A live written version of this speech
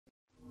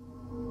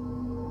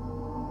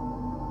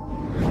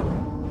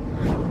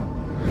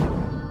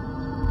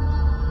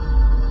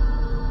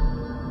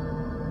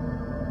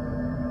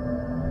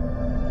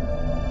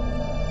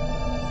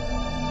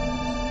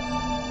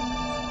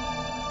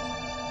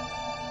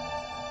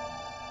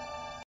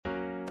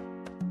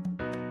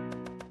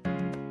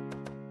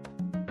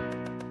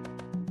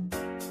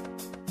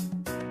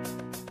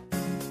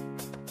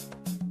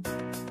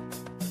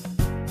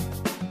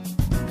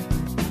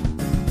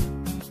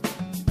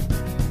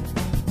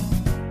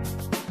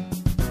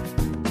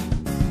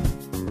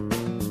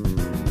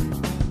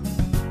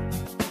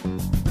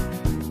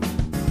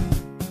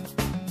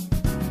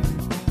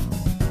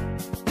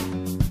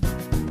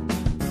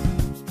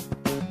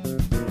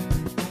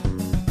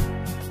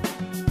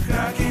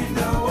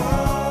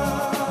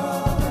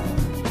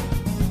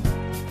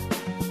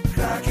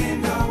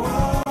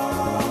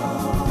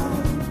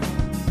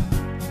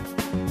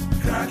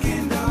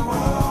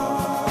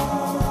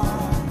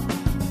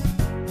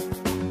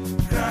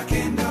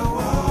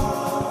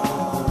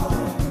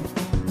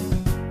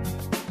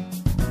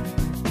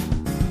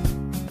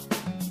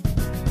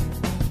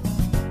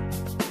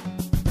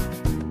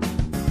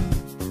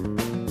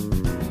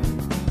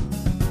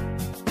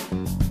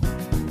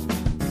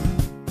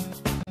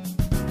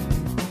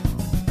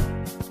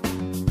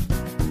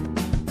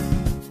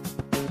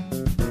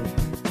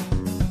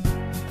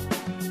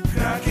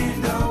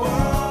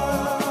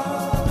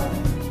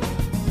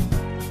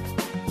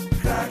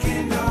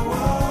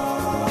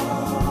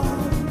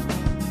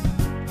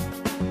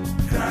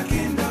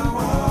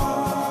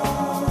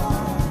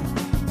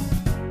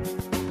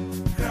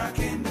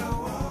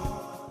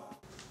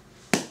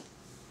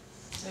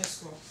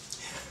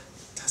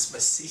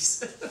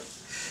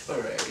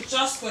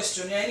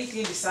question.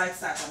 Anything besides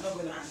that, I'm not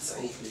going to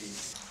answer you.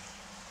 Please.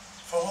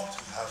 For what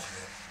we have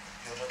here,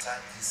 your daughter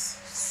is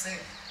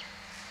sane.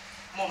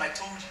 Mom, I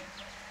told you.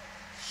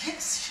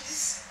 Yes,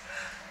 she's...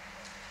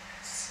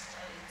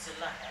 It's a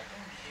lie. I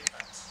don't believe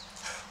that.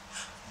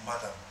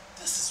 Madam,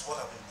 this is what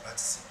I've been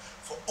practicing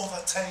for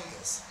over 10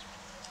 years.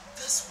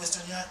 This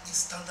questionnaire is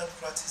standard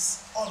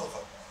practice all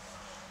over.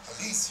 At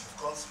least you've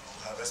gone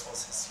through her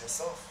responses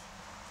yourself.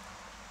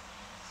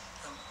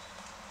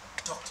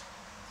 Doctor,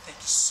 thank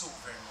you so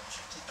very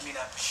much. I mean,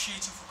 I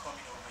appreciate you for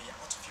coming over here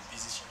out of your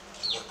busy schedule.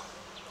 You're welcome.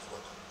 You're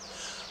welcome.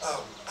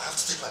 I have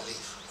to take my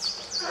leave.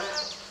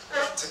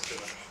 Take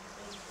care, madam.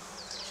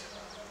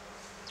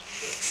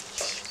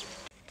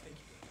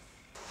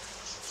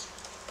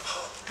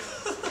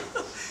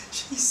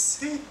 She's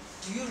sick.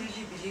 Do you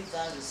really believe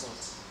that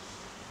result?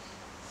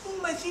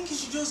 I think you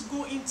should just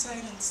go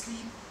inside and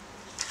sleep,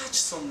 catch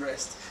some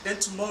rest. Then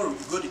tomorrow you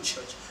go to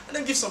church and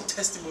then give some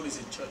testimonies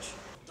in church.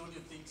 Don't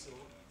you think so?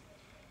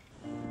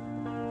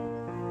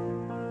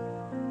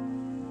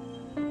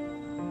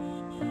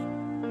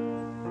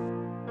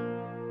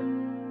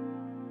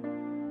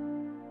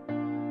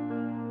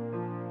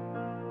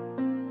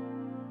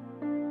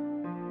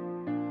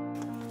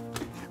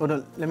 Hold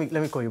on, let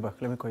me call you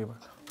back. Let me call you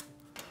back.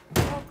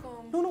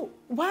 Welcome. No.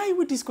 Why are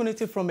we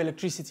disconnected from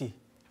electricity?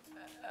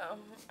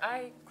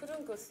 I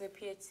couldn't go to the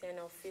PHCN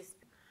office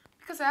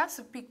because I had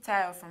to pick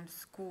Tayo from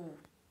school.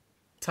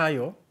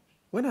 Tayo?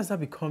 When has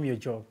that become your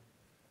job?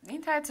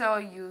 Didn't I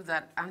tell you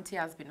that Auntie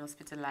has been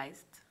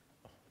hospitalized?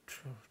 Oh,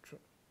 true.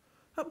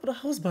 But her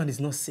husband is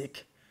not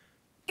sick.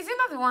 Is he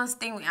not the one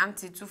staying with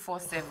Auntie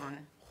 24/7?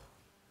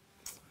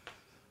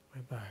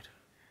 My bad.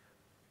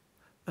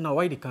 And now,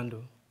 why the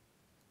candle?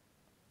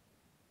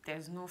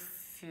 There's no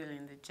fuel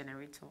in the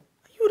generator.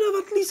 You would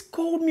have at least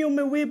called me on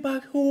my way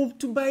back home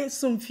to buy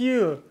some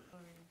fuel.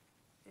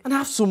 And I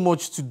have so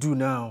much to do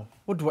now.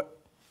 What do I...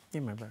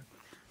 Give my bag.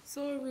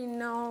 Sorry,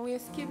 no, we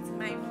escaped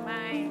my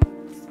mind.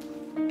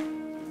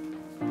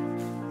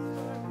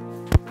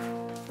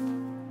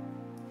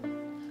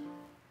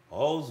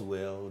 All's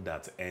well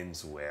that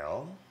ends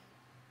well.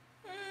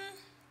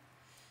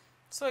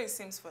 So it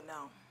seems for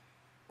now.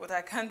 But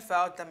I can't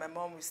vouch that my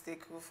mom will stay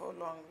cool for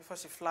long before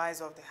she flies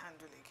off the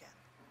handle again.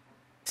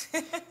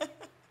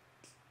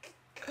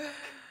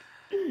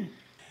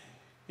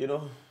 You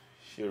know,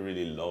 she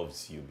really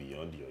loves you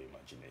beyond your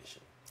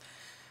imagination.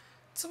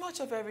 Too much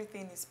of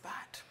everything is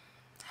bad.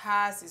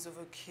 Hers is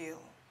overkill.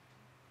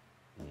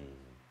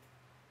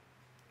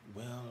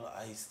 Well,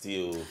 I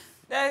still...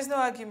 There is no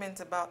argument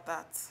about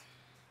that.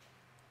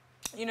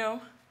 You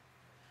know,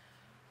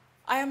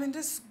 I am in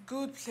this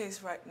good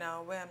place right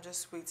now where I'm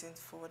just waiting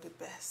for the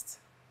best.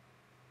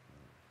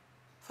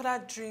 For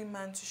that dream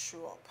man to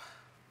show up.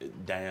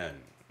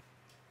 Diane,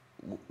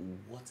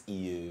 what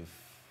if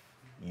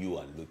you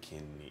are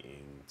looking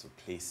into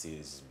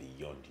places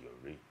beyond your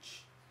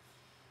reach?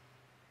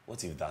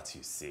 What if that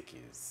you seek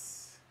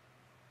is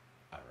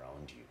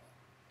around you?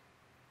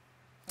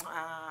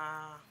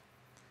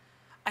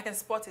 I can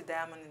spot a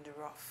diamond in the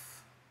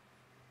rough.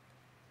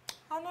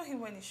 I'll know him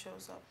when he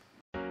shows up.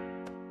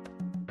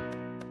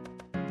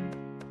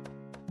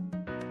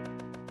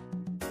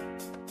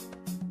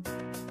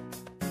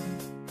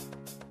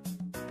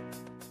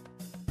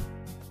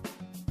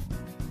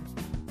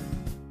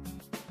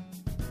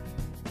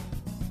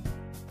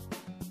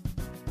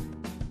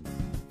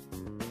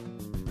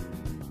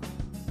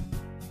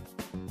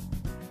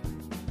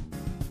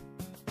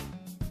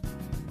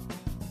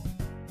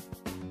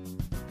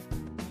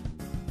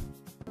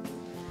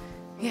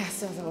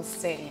 Yes, as I was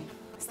saying,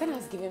 Stan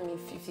has given me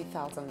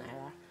 50,000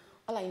 naira.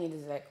 All I need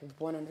is like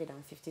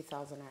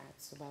 150,000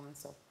 naira to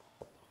balance up.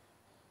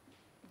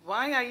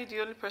 Why are you the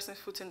only person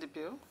footing the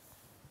bill?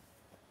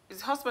 Is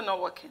the husband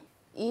not working?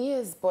 He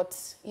is, but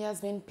he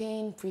has been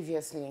paying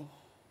previously.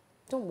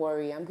 Don't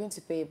worry, I'm going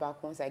to pay it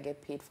back once I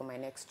get paid for my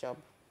next job.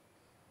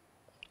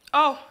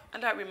 Oh,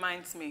 and that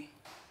reminds me.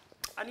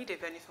 I need a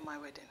venue for my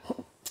wedding.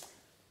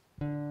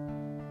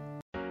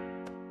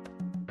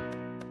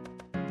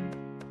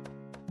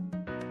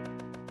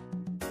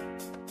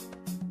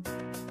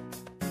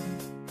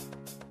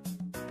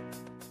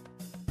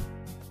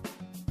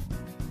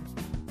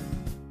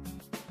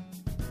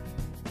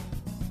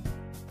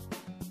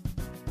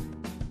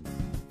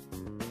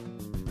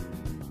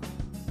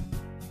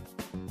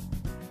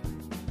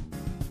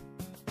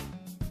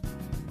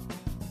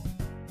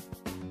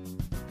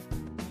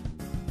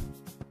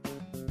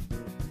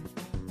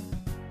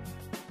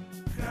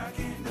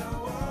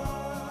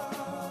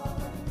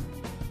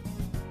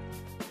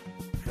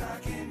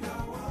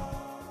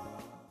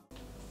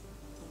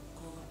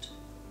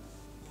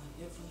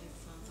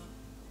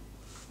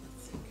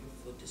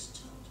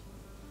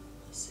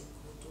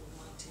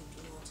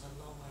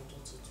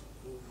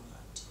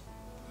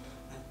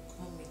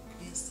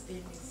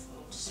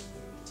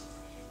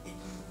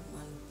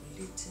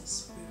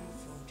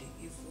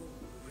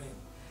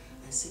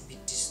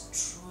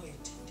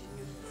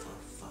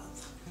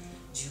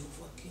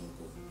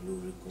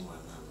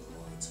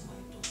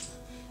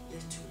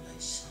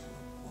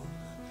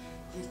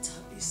 Let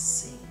her be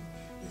sane.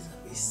 Let her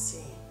be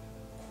sane.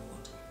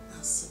 God,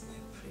 answer my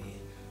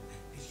prayer. I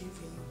believe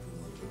in you. Do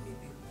not let me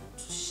be put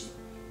to shame.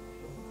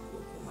 Oh,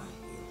 God,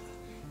 heal her.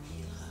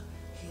 Heal her.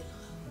 Heal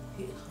her.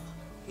 Heal her.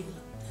 Heal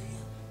her.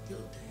 Diane.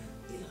 Heal Diane.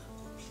 Heal her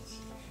completely.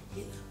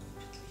 Heal her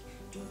completely.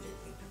 Don't let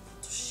me be put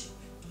to shame.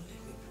 Don't let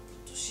me be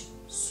put to shame.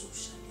 So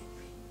shall it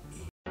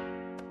be.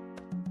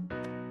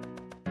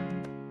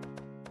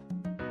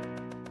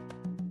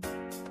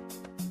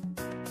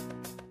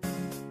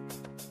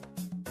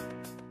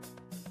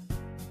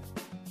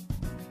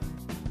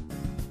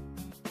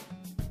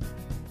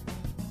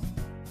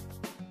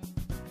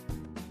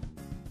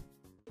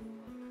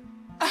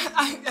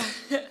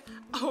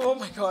 Oh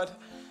my God.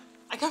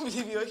 I can't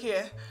believe you're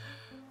here.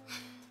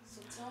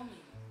 So tell me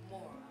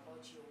more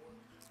about your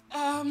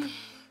work.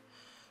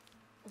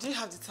 Do you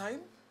have the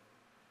time?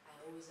 I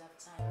always have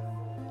time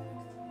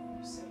for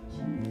research.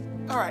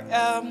 All right,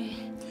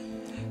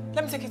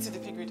 let me take you to the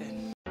piggery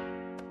then.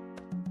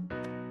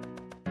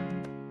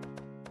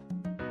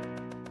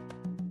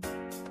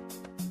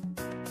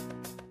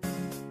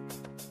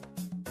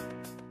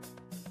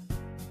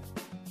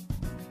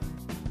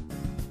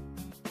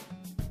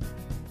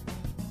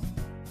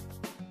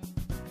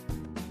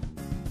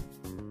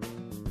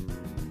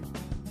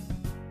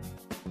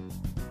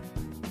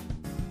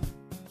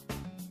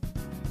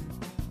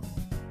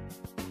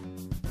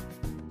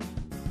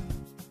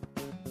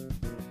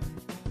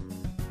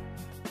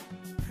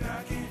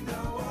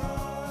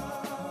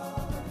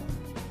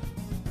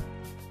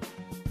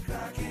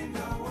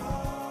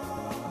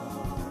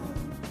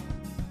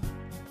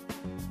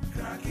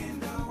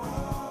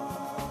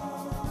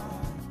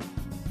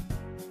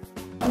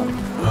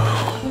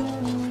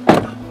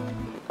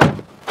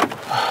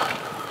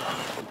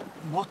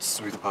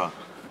 What's with her?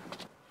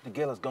 The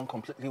girl has gone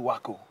completely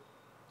wacko,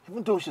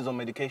 even though she's on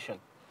medication.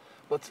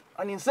 But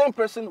an insane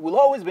person will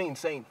always be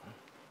insane.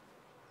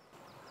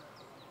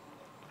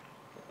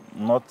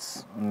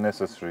 Not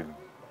necessarily.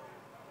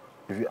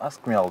 If you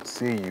ask me, I would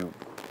say you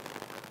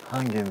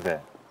hang in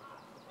there.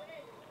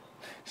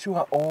 Show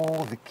her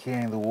all the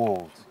care in the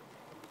world.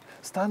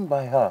 Stand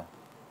by her.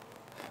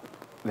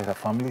 Let her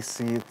family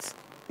see it.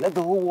 Let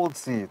the whole world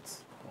see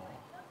it.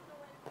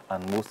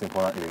 And most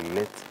importantly,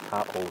 let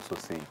her also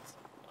see it.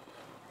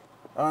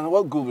 And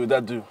what good will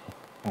that do?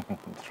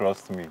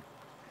 Trust me,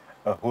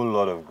 a whole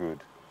lot of good.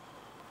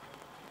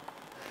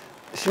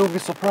 She'll be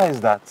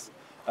surprised that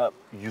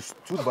you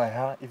stood by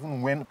her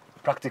even when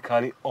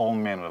practically all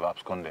men were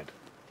absconded.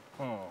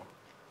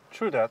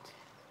 True that.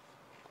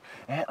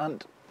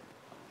 And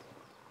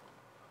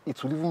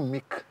it will even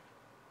make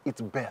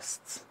it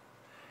best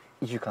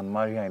if you can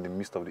marry her in the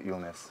midst of the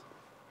illness.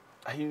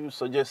 Are you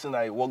suggesting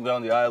I walk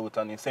down the aisle with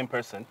an insane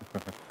person?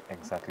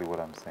 Exactly what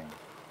I'm saying.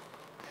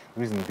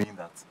 Reason being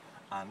that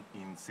an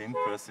insane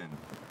person,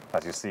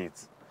 as you see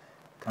it,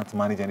 can't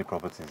manage any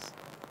properties.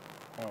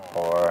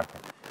 Or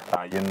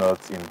are you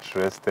not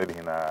interested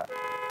in her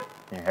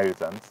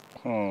inheritance?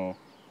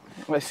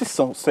 I see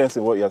some sense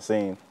in what you're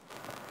saying.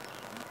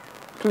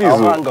 Please, I'll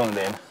hang on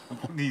then.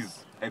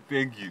 Please, I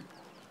beg you.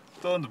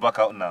 Don't back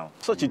out now.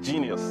 Such a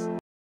genius.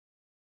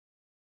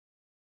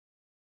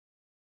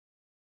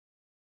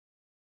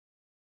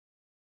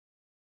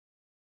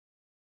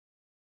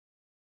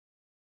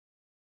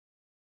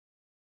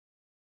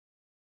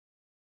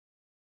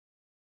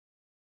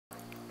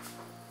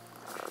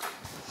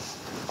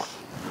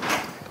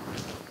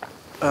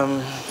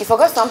 You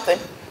forgot something?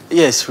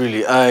 Yes,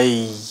 really.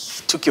 I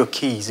took your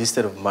keys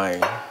instead of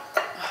mine.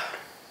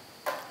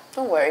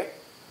 Don't worry.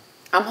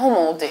 I'm home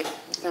all day.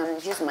 You can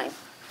use mine.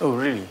 Oh,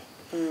 really?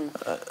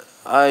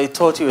 I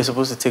thought you were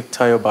supposed to take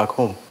Tayo back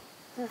home.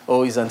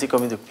 Or is Auntie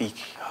coming to pick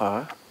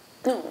her?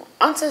 No,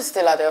 Auntie is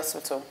still at the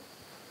hospital.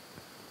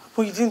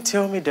 But you didn't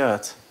tell me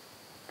that.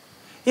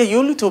 Yeah, you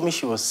only told me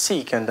she was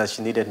sick and that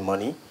she needed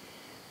money.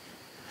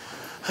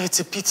 It's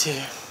a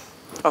pity.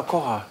 I'll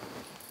call her,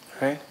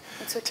 right?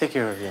 It's okay. Take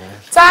care of you.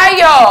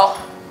 Tayo!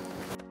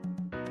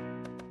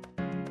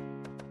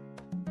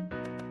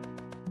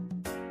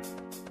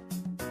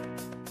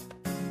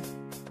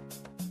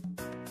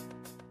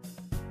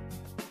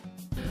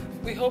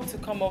 We hope to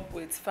come up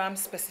with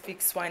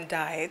farm-specific swine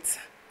diets,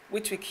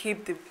 which will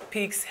keep the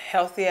pigs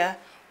healthier,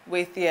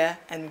 weightier,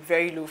 and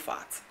very low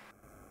fat.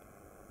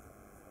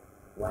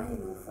 Why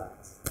low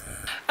fat?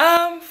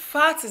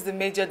 Fat is the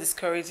major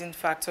discouraging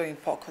factor in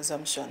pork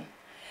consumption.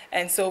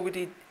 And so with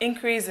the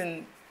increase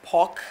in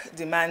pork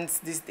demands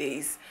these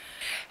days,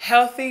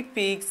 healthy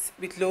pigs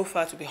with low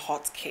fat will be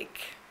hot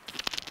cake.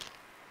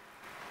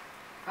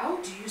 How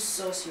do you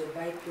source your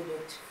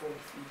byproduct for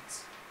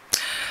feed?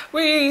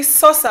 We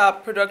source our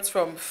products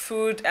from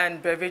food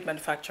and beverage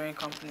manufacturing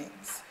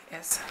companies.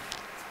 Yes.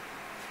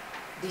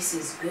 This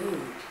is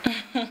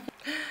good.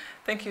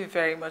 Thank you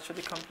very much for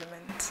the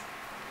compliment.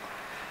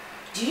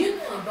 Do you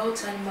know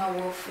about animal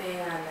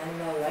welfare and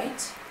animal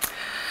rights?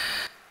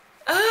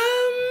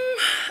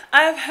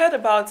 I've heard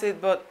about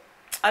it, but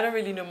I don't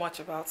really know much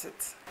about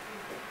it.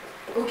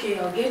 Okay,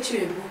 I'll get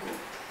you a book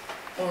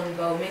on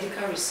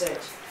biomedical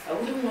research. I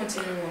wouldn't want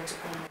anyone to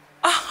come.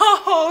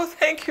 Oh,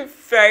 thank you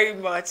very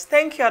much.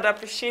 Thank you, I'd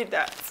appreciate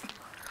that.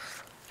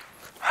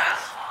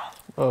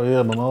 Oh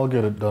yeah, Mom, I'll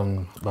get it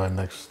done by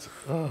next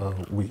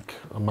week,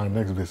 on my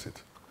next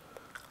visit.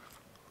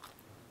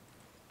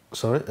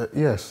 Sorry?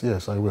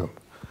 Yes, I will.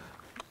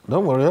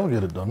 Don't worry, I'll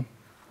get it done.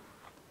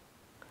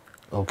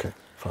 Okay,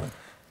 fine.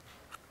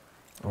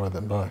 All right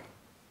then, bye.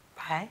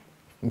 Bye.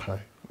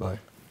 Bye.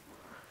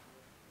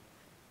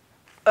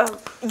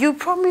 You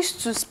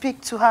promised to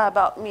speak to her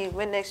about me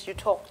when next you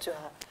talk to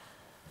her.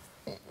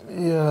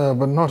 Yeah,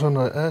 but not on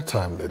her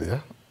airtime,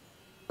 Lydia.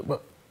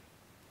 But...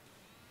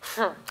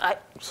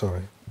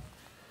 Sorry.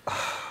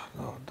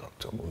 No,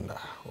 Dr. Muna,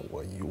 how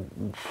are you?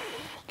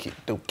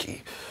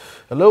 Okie.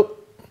 Hello?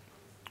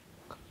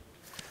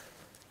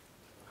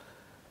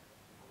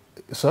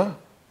 Sir?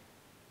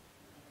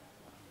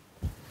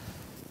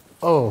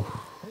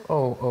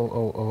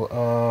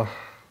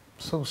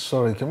 So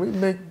sorry. Can we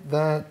make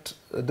that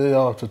a day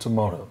after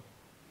tomorrow?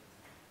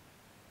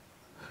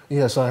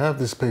 Yes, I have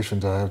this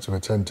patient I have to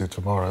attend to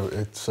tomorrow.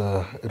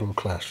 It'll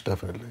clash,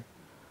 definitely.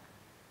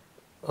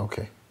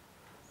 Okay.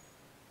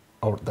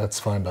 Oh, that's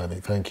fine by me.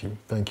 Thank you.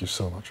 Thank you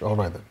so much. All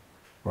right then.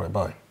 All right,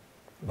 bye.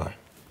 Bye.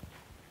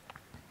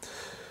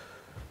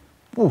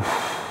 Oof.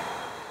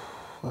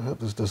 I hope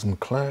this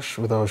doesn't clash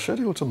with our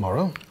schedule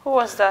tomorrow. Who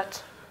was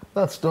that?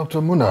 That's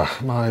Dr. Muna,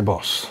 my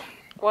boss.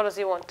 What does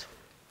he want?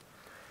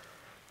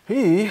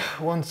 He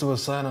wants to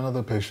assign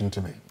another patient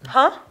to me.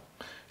 Huh?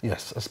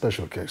 Yes, a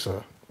special case,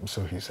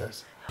 so he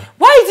says.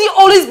 Why is he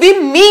always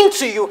being mean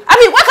to you? I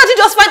mean, why can't you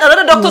just find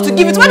another doctor to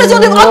give it? Why does he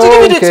only have to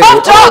give you the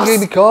tough jobs? Okay,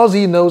 because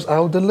he knows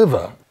I'll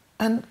deliver.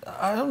 And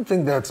I don't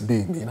think that's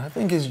being mean. I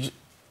think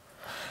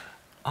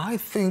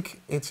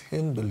it's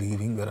him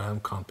believing that I'm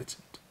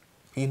competent.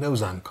 He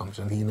knows I'm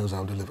competent. He knows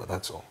I'll deliver,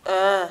 that's all.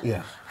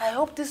 Yeah. I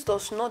hope this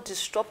does not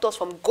disrupt us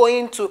from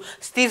going to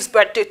Steve's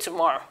birthday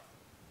tomorrow.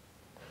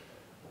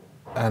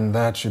 And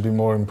that should be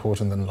more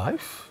important than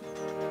life?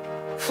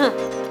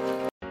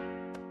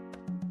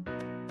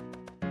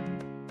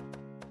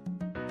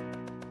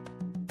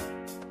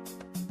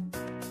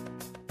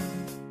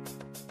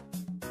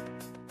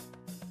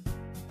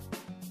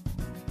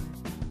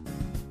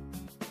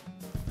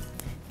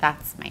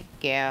 That's my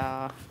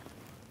girl.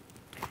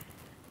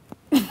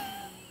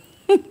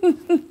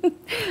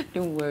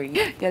 Don't worry.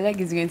 Your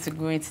leg is going to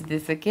grow into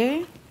this,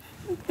 okay?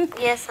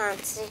 Yes,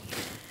 Auntie.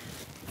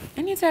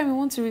 Anytime you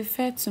want to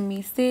refer to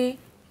me, say,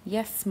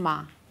 yes,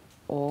 ma.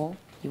 Or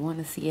you want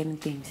to see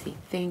anything, say,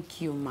 thank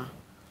you, ma.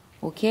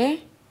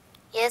 Okay?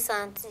 Yes,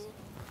 Auntie.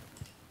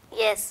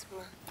 Yes,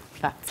 ma.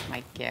 That's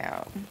my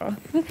girl.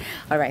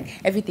 All right.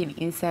 Everything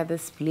inside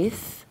this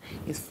place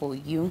is for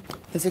you.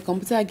 There's a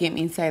computer game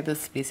inside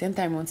this place.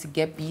 Anytime you want to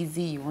get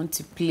busy, you want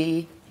to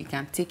play, you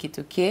can take it,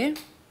 okay?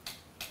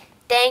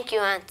 Thank you,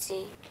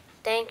 Auntie.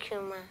 Thank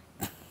you, ma.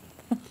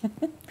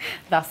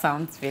 That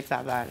sounds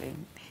better,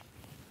 darling.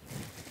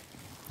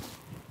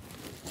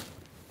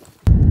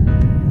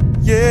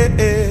 Yeah,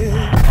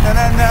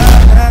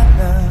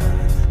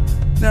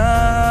 na.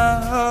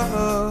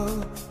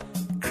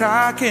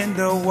 Cracking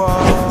the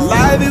wall.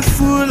 Life is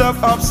full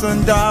of ups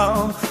and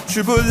downs,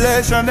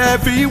 tribulation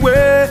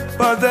everywhere,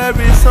 but there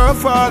is a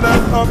Father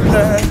up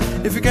there.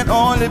 If you can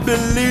only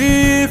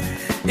believe,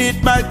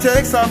 it might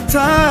take some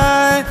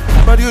time,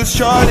 but you'll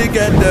surely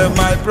get there,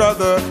 my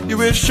brother. You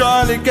will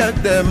surely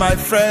get there, my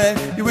friend.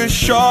 You will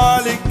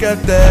surely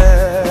get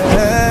there.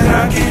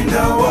 Cracking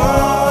the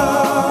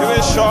wall. You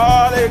will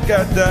surely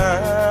get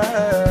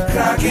there.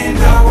 Cracking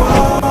the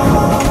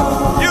wall.